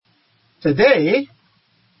Today,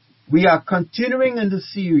 we are continuing in the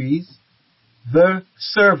series, The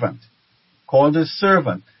Servant, called The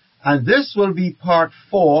Servant. And this will be part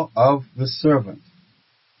 4 of The Servant.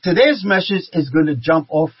 Today's message is going to jump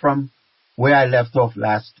off from where I left off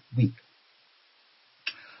last week.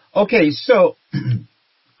 Okay, so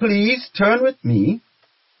please turn with me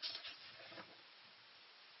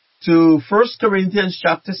to 1 Corinthians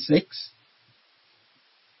chapter 6.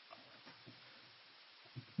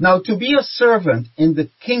 Now, to be a servant in the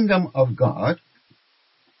kingdom of God,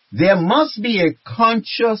 there must be a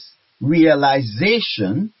conscious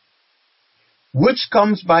realization which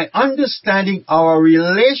comes by understanding our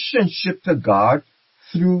relationship to God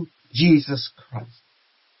through Jesus Christ.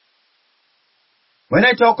 When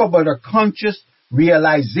I talk about a conscious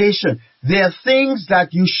realization, there are things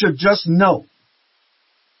that you should just know.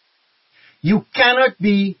 You cannot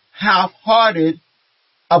be half-hearted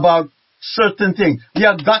about certain things. You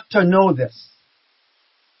have got to know this.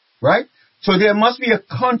 Right? So there must be a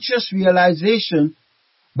conscious realization,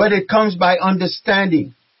 but it comes by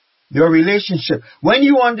understanding your relationship. When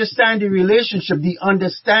you understand the relationship, the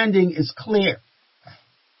understanding is clear.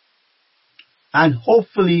 And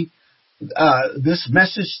hopefully, this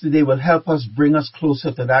message today will help us bring us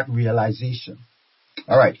closer to that realization.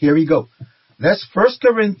 All right, here we go. Let's 1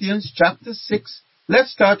 Corinthians chapter 6.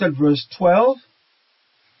 Let's start at verse 12.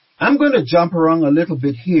 I'm going to jump around a little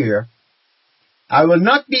bit here. I'm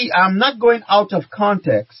not going out of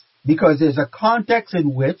context because there's a context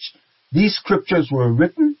in which these scriptures were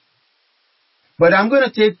written. But I'm going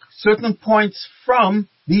to take certain points from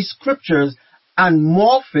these scriptures and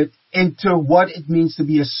morph it into what it means to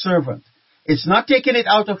be a servant. It's not taking it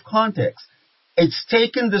out of context. It's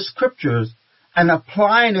taking the scriptures and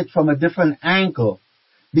applying it from a different angle,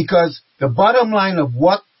 because the bottom line of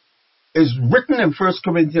what is written in 1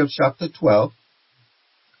 Corinthians chapter 12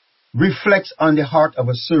 reflects on the heart of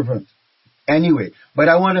a servant anyway. But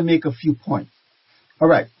I want to make a few points. All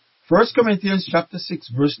right. 1 Corinthians chapter 6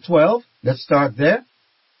 verse 12. Let's start there.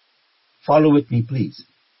 Follow with me, please.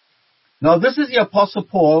 Now, this is the Apostle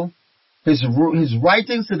Paul, his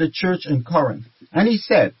writings to the church in Corinth. And he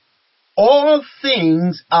said, all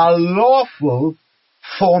things are lawful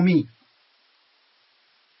for me,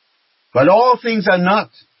 but all things are not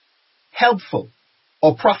helpful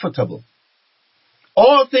or profitable.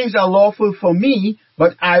 All things are lawful for me,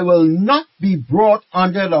 but I will not be brought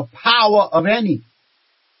under the power of any.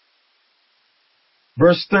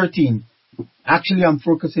 Verse 13. Actually, I'm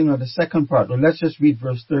focusing on the second part, but let's just read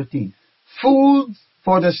verse 13. Food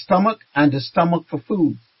for the stomach and the stomach for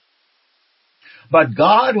food. But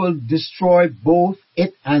God will destroy both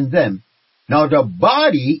it and them. Now the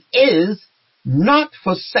body is not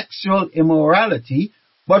for sexual immorality,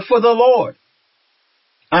 but for the Lord,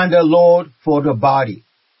 and the Lord for the body.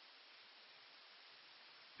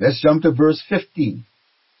 Let's jump to verse 15.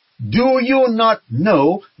 Do you not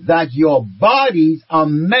know that your bodies are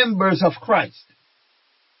members of Christ?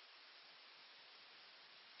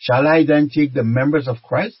 Shall I then take the members of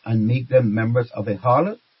Christ and make them members of a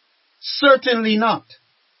harlot? Certainly not.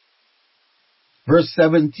 Verse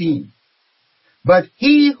 17. But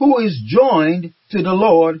he who is joined to the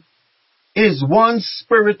Lord is one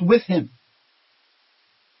spirit with him.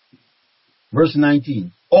 Verse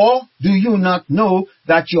 19. Or do you not know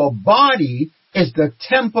that your body is the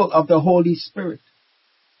temple of the Holy Spirit,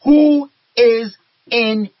 who is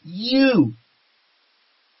in you,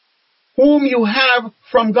 whom you have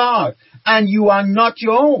from God, and you are not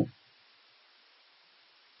your own?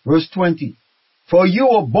 Verse 20. For you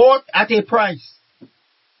were bought at a price.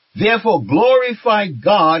 Therefore glorify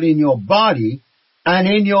God in your body and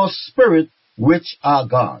in your spirit, which are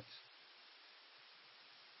God's.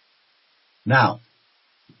 Now,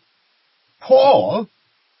 Paul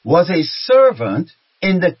was a servant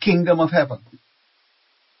in the kingdom of heaven.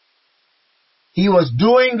 He was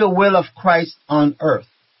doing the will of Christ on earth.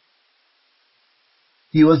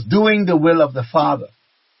 He was doing the will of the Father.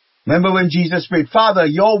 Remember when Jesus prayed, Father,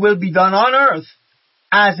 your will be done on earth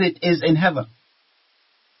as it is in heaven.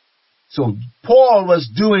 So Paul was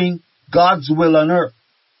doing God's will on earth.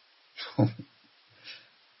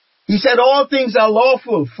 He said, all things are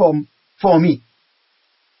lawful for me.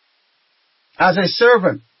 As a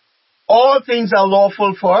servant, all things are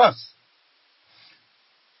lawful for us.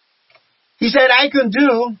 He said, I can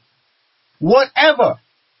do whatever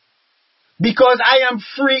because I am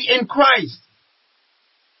free in Christ.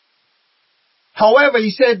 However,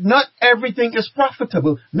 he said, not everything is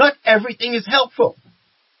profitable. Not everything is helpful.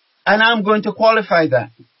 And I'm going to qualify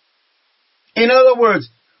that. In other words,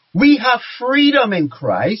 we have freedom in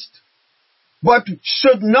Christ, but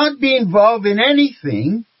should not be involved in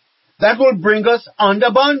anything that will bring us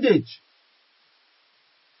under bondage.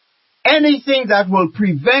 Anything that will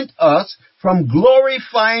prevent us from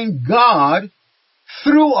glorifying God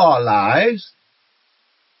through our lives,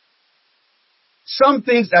 some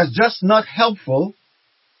things that's just not helpful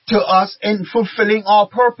to us in fulfilling our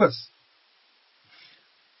purpose.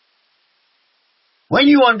 When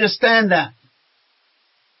you understand that,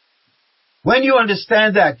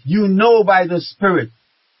 you know by the Spirit.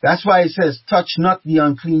 That's why it says, touch not the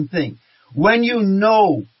unclean thing. When you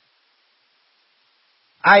know,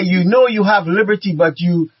 you have liberty, but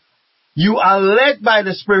you are led by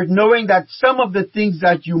the Spirit, knowing that some of the things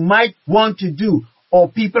that you might want to do or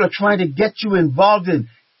people are trying to get you involved in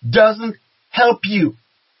doesn't help you.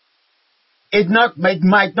 It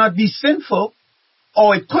might not be sinful,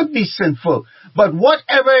 or it could be sinful, but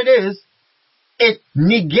whatever it is, it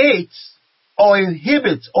negates or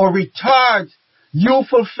inhibits or retards you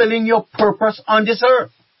fulfilling your purpose on this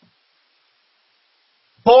earth.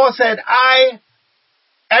 Paul said,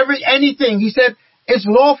 anything, he said, is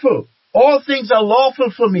lawful. All things are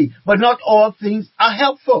lawful for me, but not all things are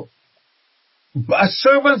helpful. A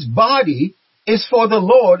servant's body is for the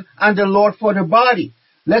Lord, and the Lord for the body.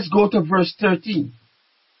 Let's go to verse 13.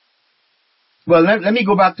 Well, let me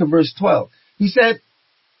go back to verse 12. He said,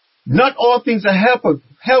 not all things are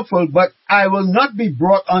helpful, but I will not be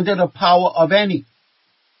brought under the power of any.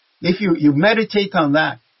 If you meditate on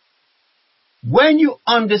that. When you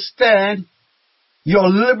understand your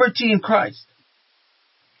liberty in Christ,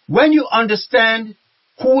 when you understand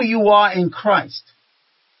who you are in Christ,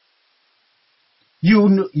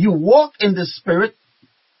 you walk in the Spirit,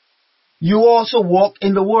 you also walk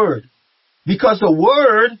in the Word. Because the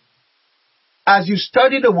Word, as you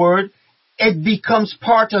study the Word, it becomes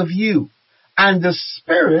part of you. And the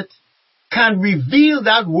Spirit can reveal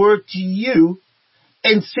that Word to you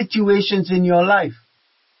in situations in your life.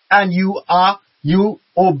 And you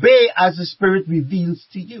obey as the Spirit reveals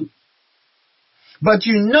to you. But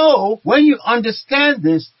when you understand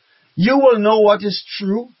this, you will know what is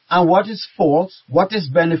true and what is false, what is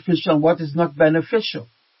beneficial and what is not beneficial.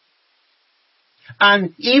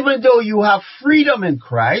 And even though you have freedom in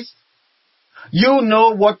Christ, you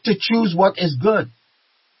know what to choose, what is good.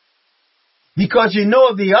 Because you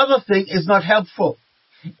know the other thing is not helpful.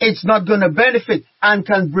 It's not going to benefit and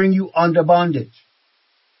can bring you under bondage.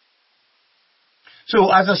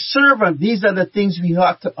 So as a servant, these are the things we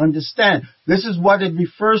have to understand. This is what it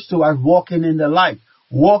refers to as walking in the light,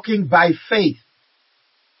 walking by faith.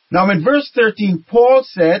 Now in verse 13, Paul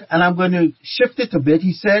said, and I'm going to shift it a bit,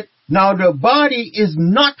 he said, now the body is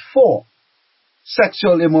not for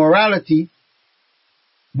sexual immorality,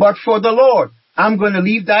 but for the Lord. I'm going to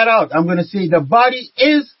leave that out. I'm going to say the body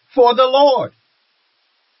is for the Lord.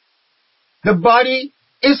 The body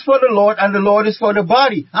is for the Lord and the Lord is for the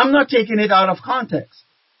body. I'm not taking it out of context.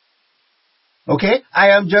 Okay?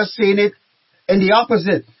 I am just saying it in the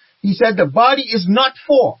opposite. He said the body is not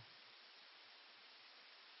for,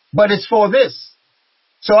 but it's for this.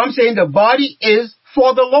 So I'm saying the body is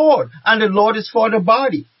for the Lord and the Lord is for the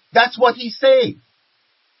body. That's what he's saying.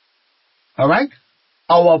 Alright?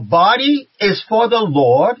 Our body is for the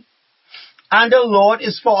Lord and the Lord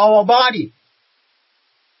is for our body.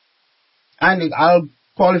 And I'll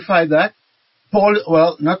qualify that.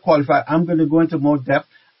 Not qualify. I'm going to go into more depth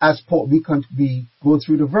as we go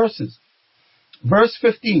through the verses. Verse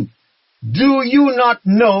 15. Do you not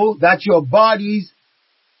know that your bodies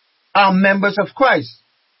are members of Christ?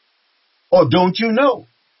 Or don't you know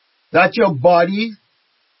that your body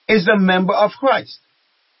is a member of Christ?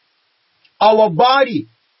 Our body,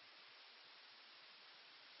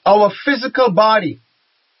 our physical body,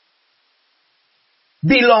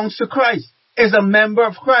 belongs to Christ, is a member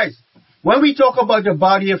of Christ. When we talk about the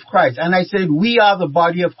body of Christ, and I said we are the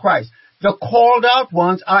body of Christ, the called out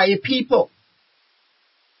ones are a people.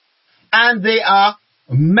 And they are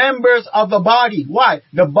members of the body. Why?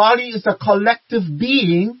 The body is a collective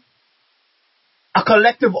being, a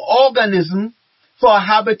collective organism for a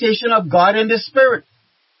habitation of God and the Spirit.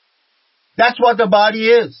 That's what the body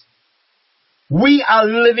is. We are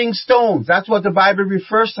living stones. That's what the Bible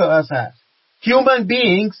refers to us as. Human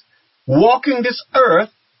beings walking this earth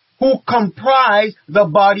who comprise the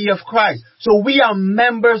body of Christ. So we are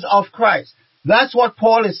members of Christ. That's what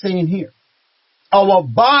Paul is saying here. Our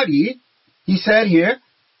body, he said here,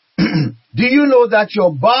 do you know that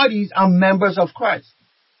your bodies are members of Christ?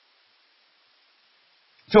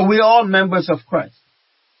 So we are all members of Christ.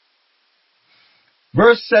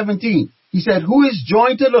 Verse 17, he said, who is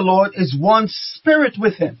joined to the Lord is one spirit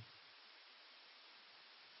with him.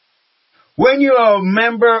 When you are a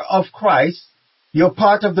member of Christ, You're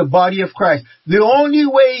part of the body of Christ. The only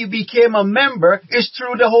way you became a member is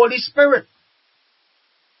through the Holy Spirit.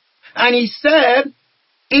 And he said,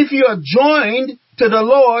 if you are joined to the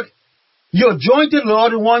Lord, you're joined to the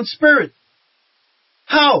Lord in one spirit.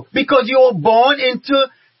 How? Because you were born into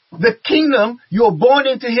the kingdom, you were born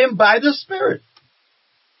into him by the Spirit.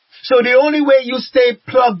 So the only way you stay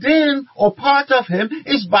plugged in or part of him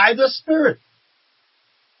is by the Spirit.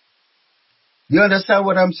 You understand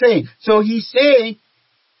what I'm saying? So he's saying,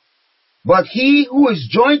 but he who is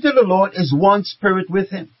joined to the Lord is one spirit with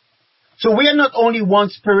him. So we are not only one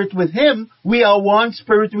spirit with him, we are one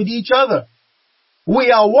spirit with each other.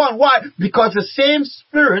 We are one. Why? Because the same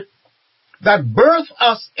spirit that birthed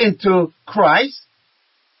us into Christ,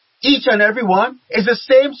 each and every one, is the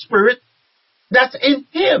same spirit that's in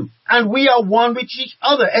him. And we are one with each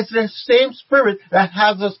other. It's the same spirit that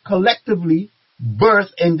has us collectively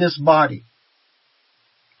birthed in this body.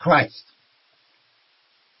 Christ.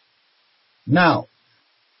 Now,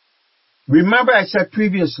 remember I said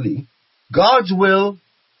previously, God's will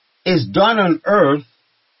is done on earth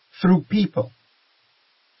through people.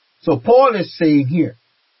 So Paul is saying here,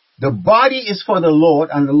 the body is for the Lord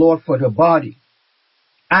and the Lord for the body.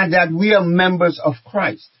 And that we are members of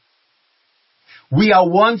Christ. We are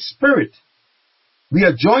one spirit. We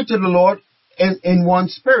are joined to the Lord in one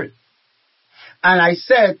spirit. And I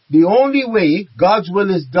said the only way God's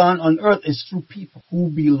will is done on earth is through people who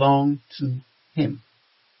belong to him.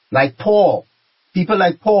 Like Paul. People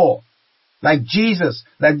like Paul. Like Jesus.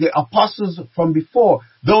 Like the apostles from before.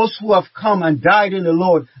 Those who have come and died in the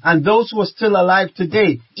Lord. And those who are still alive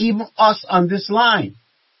today. Even us on this line.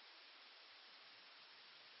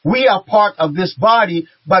 We are part of this body,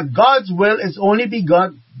 but God's will is only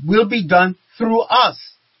will be done through us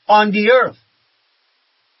on the earth.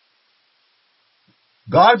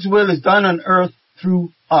 God's will is done on earth through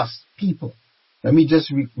us, people. Let me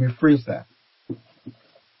just rephrase that.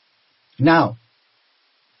 Now,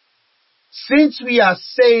 since we are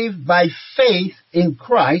saved by faith in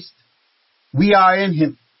Christ, we are in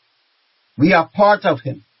him. We are part of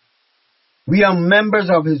him. We are members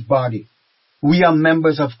of his body. We are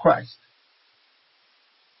members of Christ.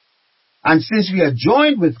 And since we are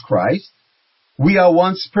joined with Christ, we are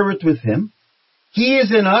one spirit with him. He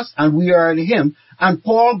is in us and we are in him. And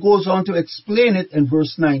Paul goes on to explain it in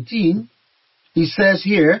verse 19. He says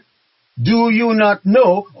here, do you not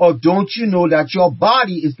know or don't you know that your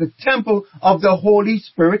body is the temple of the Holy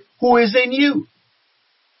Spirit who is in you?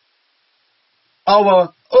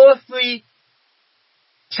 Our earthly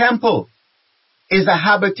temple is a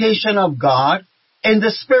habitation of God in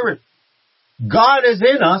the Spirit. God is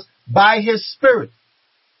in us by his Spirit.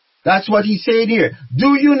 That's what he said here.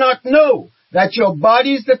 Do you not know that your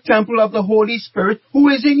body is the temple of the Holy Spirit who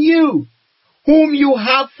is in you, whom you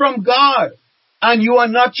have from God, and you are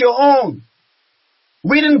not your own?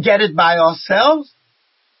 We didn't get it by ourselves.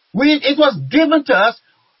 It was given to us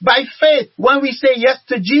by faith. When we say yes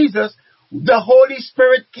to Jesus, the Holy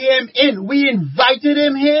Spirit came in. We invited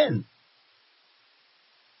him in.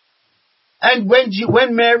 And when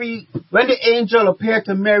the angel appeared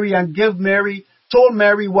to Mary and told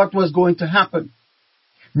Mary what was going to happen,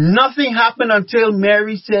 nothing happened until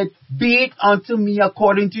Mary said, be it unto me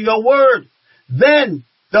according to your word. Then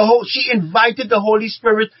she invited the Holy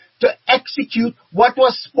Spirit to execute what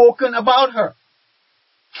was spoken about her.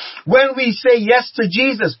 When we say yes to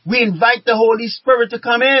Jesus, we invite the Holy Spirit to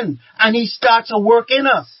come in and he starts a work in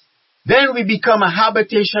us. Then we become a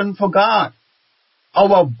habitation for God.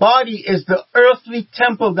 Our body is the earthly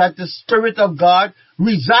temple that the Spirit of God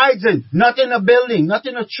resides in, not in a building, not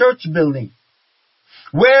in a church building.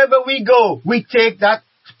 Wherever we go, we take that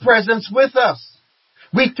presence with us.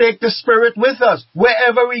 We take the Spirit with us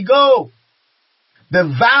wherever we go.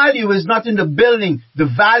 The value is not in the building. The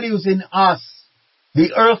value is in us.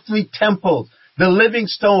 The earthly temple, the living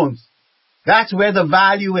stones. That's where the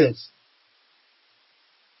value is.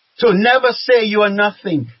 So never say you are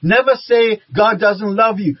nothing. Never say God doesn't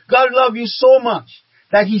love you. God loves you so much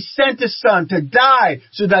that he sent his son to die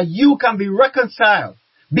so that you can be reconciled,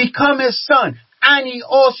 become his son, and he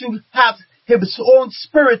also has his own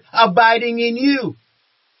Spirit abiding in you.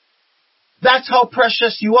 That's how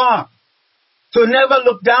precious you are. So never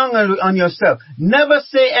look down on yourself. Never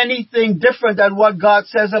say anything different than what God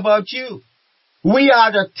says about you. We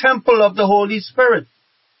are the temple of the Holy Spirit.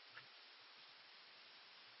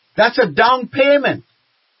 That's a down payment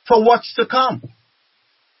for what's to come.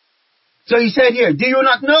 So he said here, do you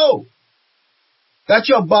not know that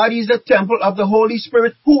your body is the temple of the Holy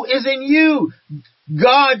Spirit who is in you?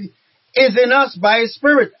 God is in us by his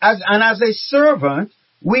Spirit. And as a servant,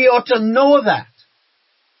 we ought to know that.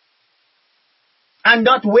 and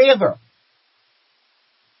not waver.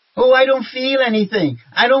 Oh, I don't feel anything.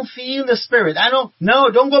 I don't feel the Spirit.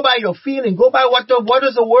 Don't go by your feeling. Go by what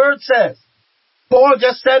does the Word says. Paul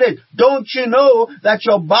just said it. Don't you know that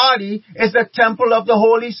your body is the temple of the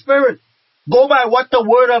Holy Spirit? Go by what the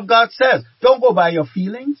Word of God says. Don't go by your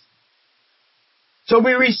feelings. So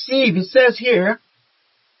we receive, it says here,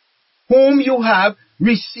 whom you have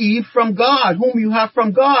received from God, whom you have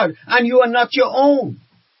from God, and you are not your own.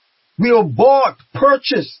 We were bought,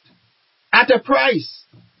 purchased at a price.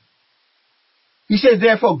 He says,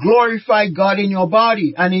 therefore, glorify God in your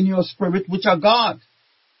body and in your spirit, which are God.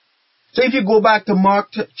 So if you go back to Mark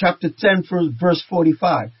chapter 10, verse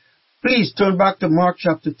 45, please turn back to Mark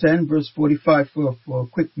chapter 10, verse 45 for a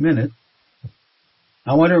quick minute.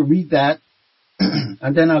 I want to read that,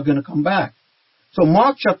 and then I'm going to come back. So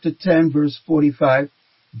Mark chapter 10, verse 45,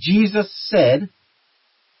 Jesus said,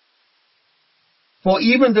 for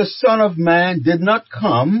even the Son of Man did not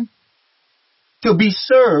come to be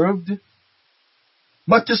served,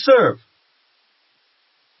 but to serve,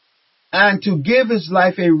 and to give his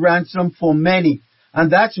life a ransom for many.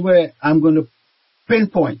 And that's where I'm going to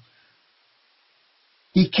pinpoint.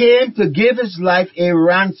 He came to give his life a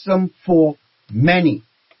ransom for many.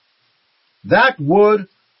 That word,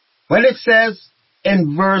 when it says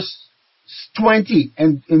in verse 20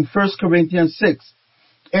 in 1 Corinthians 6,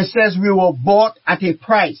 it says we were bought at a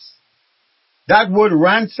price. That word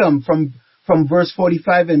ransom from verse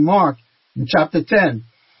 45 in Mark, in chapter 10,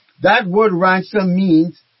 that word ransom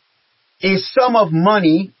means a sum of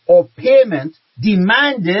money or payment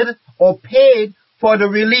demanded or paid for the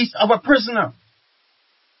release of a prisoner.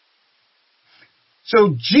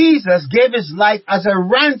 So Jesus gave his life as a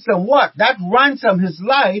ransom. What? That ransom, his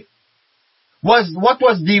life, was what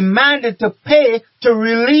was demanded to pay to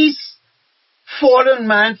release fallen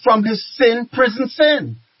man from his prison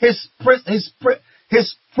sin, his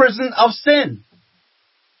prison of sin.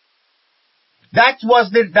 That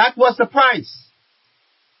was the price.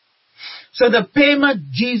 So the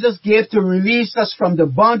payment Jesus gave to release us from the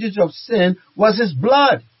bondage of sin was his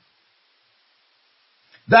blood.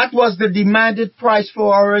 That was the demanded price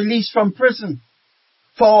for our release from prison,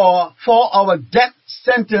 for our death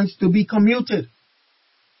sentence to be commuted.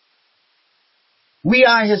 We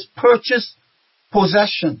are his purchased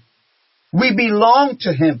possession. We belong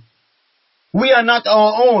to him. We are not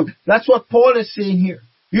our own. That's what Paul is saying here.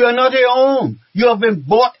 You are not your own. You have been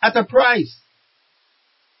bought at a price.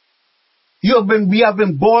 We have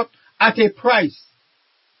been bought at a price.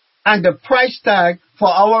 And the price tag for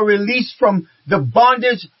our release from the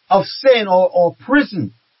bondage of sin or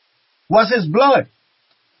prison was his blood.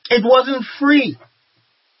 It wasn't free.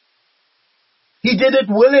 He did it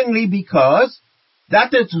willingly because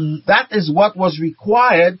that is what was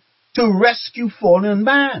required to rescue fallen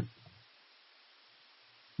man.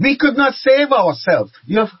 We could not save ourselves.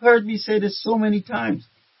 You have heard me say this so many times.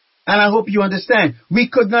 And I hope you understand. We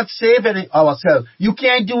could not save ourselves. You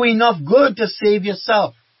can't do enough good to save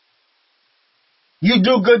yourself. You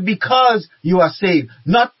do good because you are saved,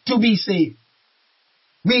 not to be saved.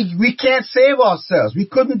 We can't save ourselves. We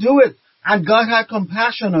couldn't do it. And God had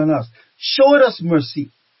compassion on us, showed us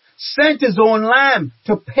mercy, sent his own lamb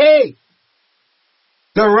to pay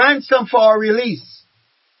the ransom for our release.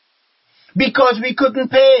 Because we couldn't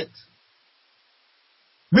pay it.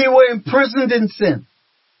 We were imprisoned in sin,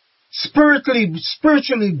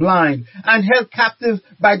 spiritually blind, and held captive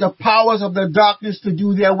by the powers of the darkness to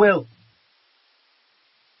do their will.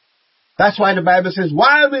 That's why the Bible says,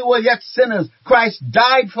 while we were yet sinners, Christ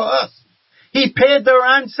died for us. He paid the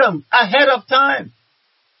ransom ahead of time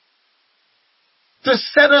to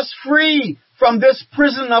set us free from this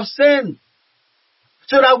prison of sin.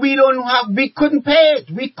 So that we couldn't pay it.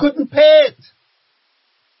 We couldn't pay it.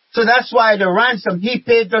 So that's why the ransom, he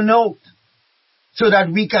paid the note so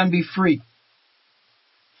that we can be free.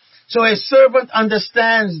 So a servant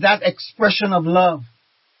understands that expression of love.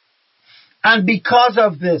 And because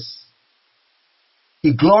of this,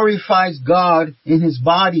 he glorifies God in his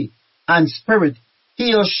body and spirit,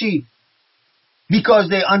 he or she, because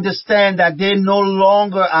they understand that they no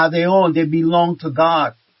longer are their own. They belong to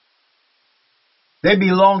God. They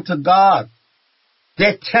belong to God.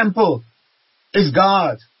 Their temple is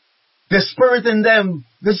God. The spirit in them,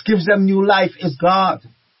 this gives them new life, is God.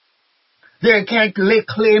 They can't lay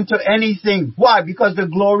claim to anything. Why? Because the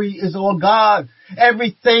glory is all God.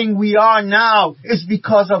 Everything we are now is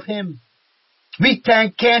because of him. We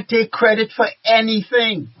can't take credit for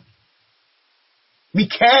anything. We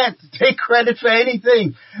can't take credit for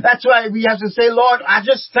anything. That's why we have to say, Lord, I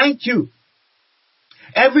just thank you.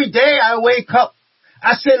 Every day I wake up,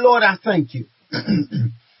 I say, Lord, I thank you.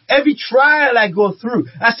 every trial I go through,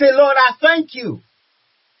 I say, Lord, I thank you.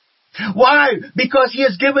 Why? Because he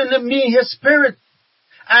has given me his spirit.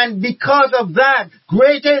 And because of that,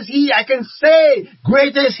 greater is he, I can say,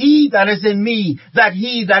 greater is he that is in me, than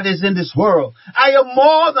he that is in this world. I am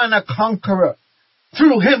more than a conqueror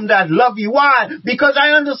through him that love you. Why? Because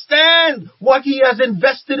I understand what he has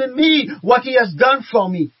invested in me, what he has done for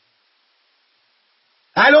me.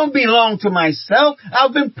 I don't belong to myself.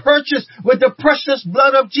 I've been purchased with the precious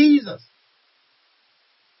blood of Jesus.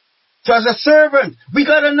 So as a servant, we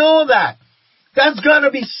got to know that. That's got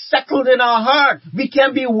to be settled in our heart. We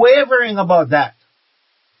can't be wavering about that.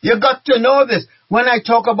 You got to know this when I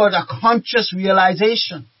talk about a conscious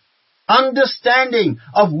realization, understanding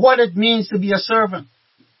of what it means to be a servant.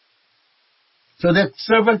 So that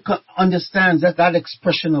servant understands that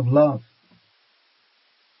expression of love.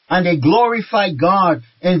 And they glorify God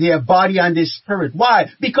in their body and their spirit. Why?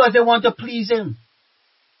 Because they want to please him.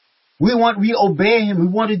 We obey him. We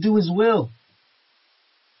want to do his will.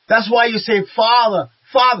 That's why you say, Father,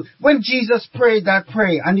 Father. When Jesus prayed that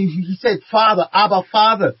prayer, and he said, Father, Abba,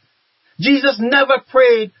 Father, Jesus never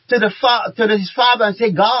prayed to his Father and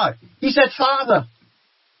said, God. He said, Father.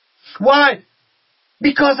 Why?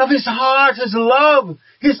 Because of his heart, his love,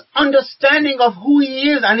 his understanding of who he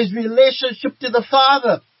is and his relationship to the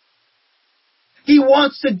Father. He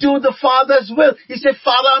wants to do the Father's will. He said,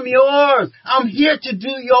 Father, I'm yours. I'm here to do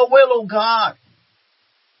your will, oh God.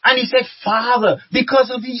 And he said, Father, because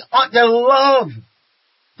of the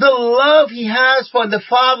love he has for the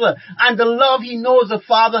Father and the love he knows the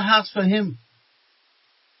Father has for him.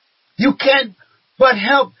 You can't but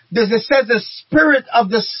help. It says the Spirit of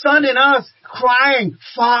the Son in us crying,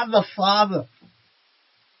 Father, Father.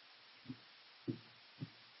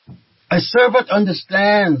 A servant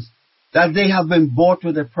understands that they have been bought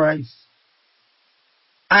with a price.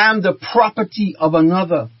 I am the property of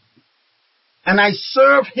another. And I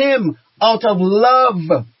serve him out of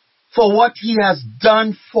love for what he has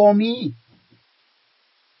done for me.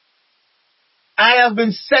 I have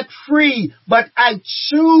been set free, but I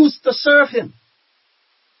choose to serve him.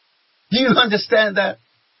 Do you understand that?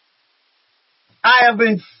 I have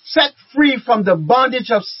been set free from the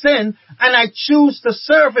bondage of sin, and I choose to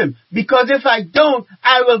serve him. Because if I don't,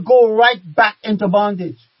 I will go right back into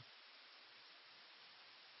bondage.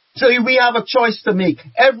 So we have a choice to make.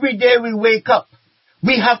 Every day we wake up,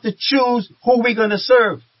 we have to choose who we're going to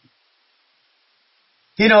serve.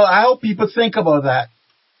 I hope people think about that.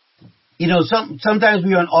 Sometimes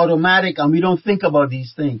we're on automatic and we don't think about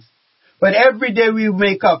these things. But every day we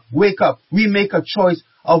wake up, we make a choice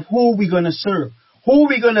of who we're going to serve. Who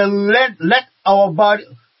we're going to let our body,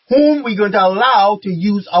 whom we're going to allow to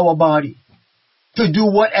use our body. To do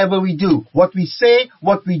whatever we do. What we say,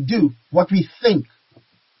 what we do, what we think.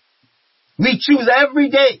 We choose every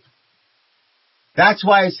day. That's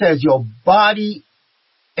why it says your body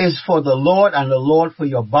is for the Lord and the Lord for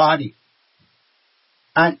your body.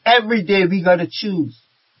 And every day we got to choose.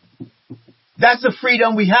 That's the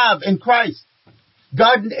freedom we have in Christ.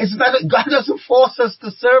 God doesn't force us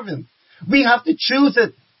to serve him. We have to choose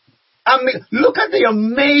it. Look at the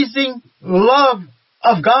amazing love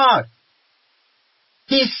of God.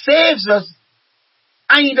 He saves us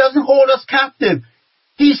and he doesn't hold us captive.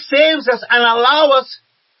 He saves us and allows us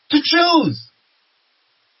to choose.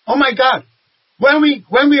 Oh my God. When we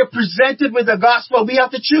are presented with the gospel, we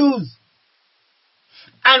have to choose.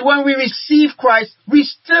 And when we receive Christ, we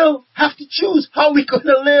still have to choose how we're going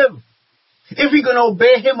to live. If we're going to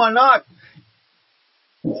obey him or not.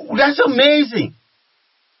 That's amazing.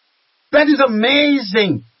 That is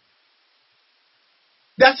amazing.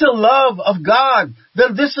 That's the love of God.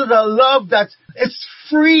 This is a love it's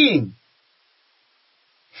freeing.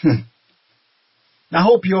 I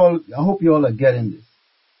hope you all are getting this.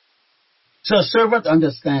 So a servant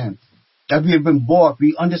understands that we have been bought.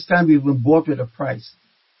 We understand we've been bought with a price.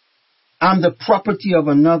 I'm the property of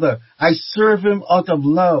another. I serve him out of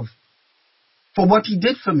love for what he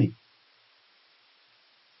did for me.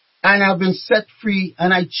 And I've been set free,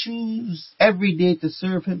 and I choose every day to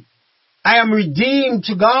serve him. I am redeemed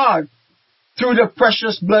to God through the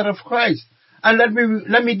precious blood of Christ. And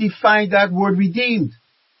let me define that word redeemed.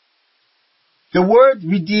 The word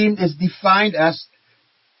redeemed is defined as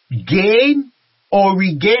gain or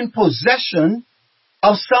regain possession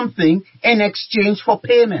of something in exchange for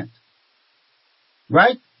payment.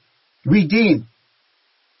 Right? Redeem.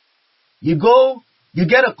 You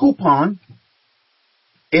get a coupon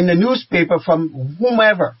in the newspaper from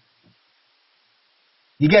whomever.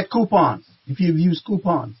 You get coupons, if you use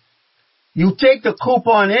coupons. You take the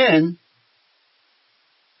coupon in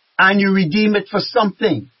and you redeem it for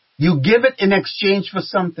something. You give it in exchange for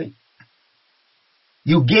something.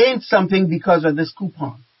 You gain something because of this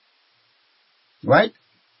coupon. Right?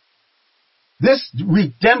 This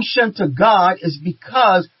redemption to God is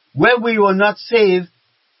because when we were not saved,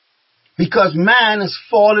 because man has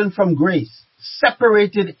fallen from grace,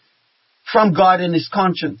 separated from God in his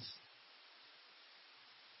conscience.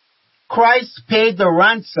 Christ paid the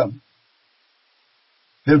ransom,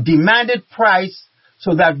 the demanded price,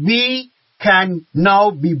 so that we can now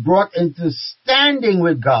be brought into standing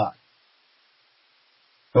with God.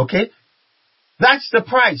 Okay? That's the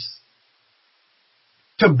price.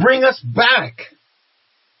 To bring us back.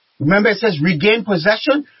 Remember it says regain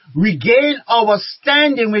possession, regain our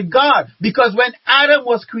standing with God. Because when Adam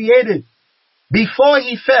was created, before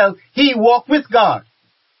he fell, he walked with God.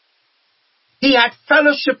 He had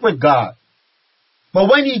fellowship with God. But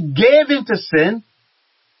when he gave into sin,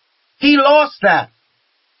 he lost that.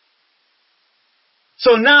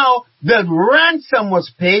 So now the ransom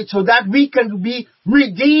was paid so that we can be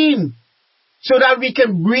redeemed. So that we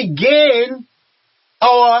can regain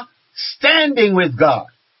our standing with God.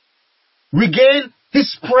 Regain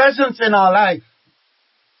his presence in our life.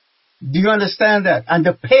 Do you understand that? And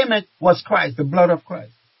the payment was Christ, the blood of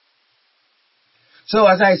Christ. So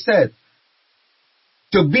as I said,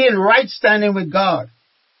 to be in right standing with God,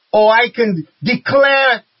 or I can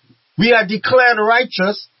declare, we are declared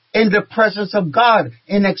righteous in the presence of God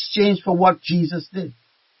in exchange for what Jesus did.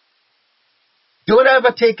 Don't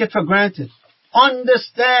ever take it for granted.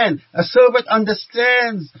 Understand. A servant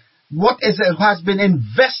understands what has been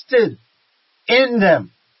invested in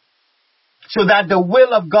them so that the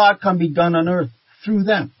will of God can be done on earth through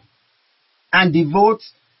them and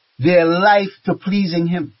devotes their life to pleasing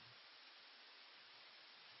him.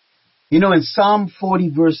 You know, in Psalm 40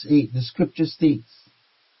 verse 8, the scripture states,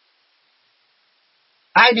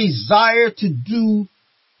 I desire to do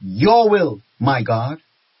your will, my God.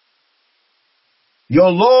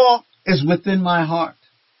 Your law is within my heart,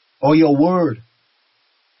 or your word.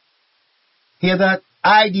 Hear that?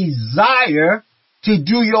 I desire to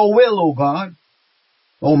do your will, O God,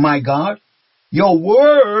 O my God. Your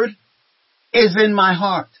word is in my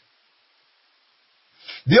heart.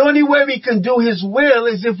 The only way we can do his will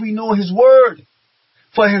is if we know his word.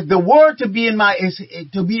 For the word to be in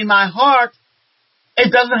my heart,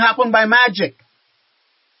 it doesn't happen by magic.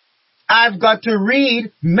 I've got to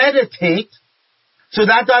read, meditate, so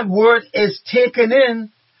that that word is taken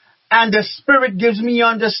in, and the Spirit gives me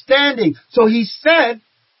understanding. So he said,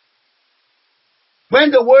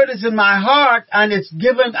 when the word is in my heart and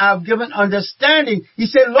I've given understanding, he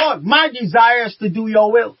said, Lord, my desire is to do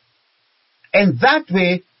your will. And that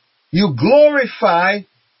way, you glorify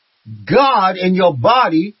God in your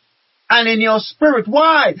body and in your spirit.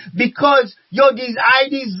 Why? Because I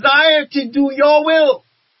desire to do your will.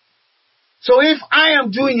 So if I am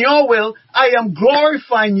doing your will, I am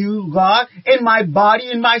glorifying you, God, in my body,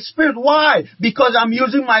 in my spirit. Why? Because I'm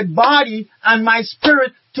using my body and my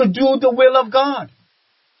spirit to do the will of God.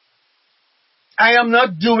 I am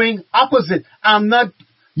not doing opposite. I'm not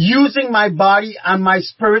using my body and my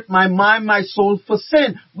spirit, my mind, my soul for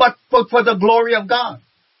sin, but for the glory of God,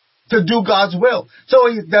 to do God's will. So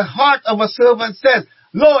the heart of a servant says,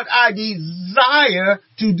 Lord, I desire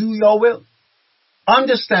to do your will.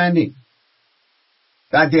 Understanding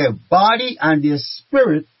that their body and their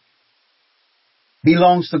spirit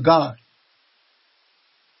belongs to God.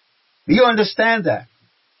 Do you understand that?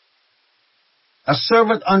 A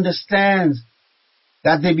servant understands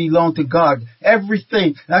that they belong to God.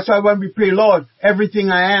 Everything. That's why when we pray, Lord, everything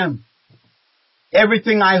I am,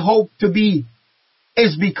 everything I hope to be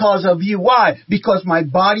is because of you. Why? Because my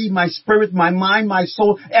body, my spirit, my mind, my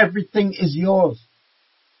soul, everything is yours.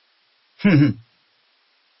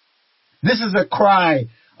 This is a cry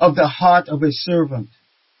of the heart of a servant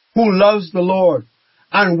who loves the Lord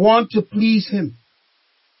and wants to please him.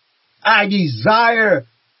 I desire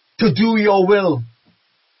to do your will.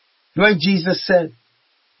 When Jesus said,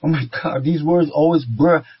 oh my God, these words always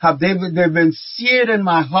blur. They've been seared in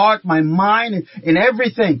my heart, my mind, in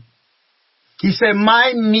everything. He said,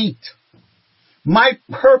 my meat, my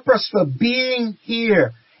purpose for being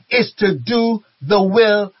here is to do the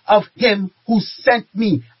will of him who sent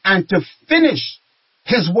me and to finish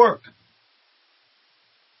his work.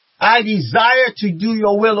 I desire to do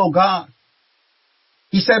your will, O God.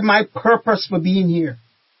 He said, my purpose for being here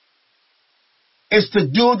is to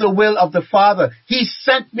do the will of the Father. He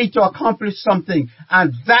sent me to accomplish something,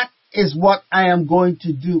 and that is what I am going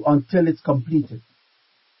to do until it's completed.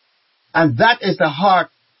 And that is the heart,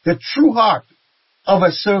 the true heart of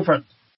a servant.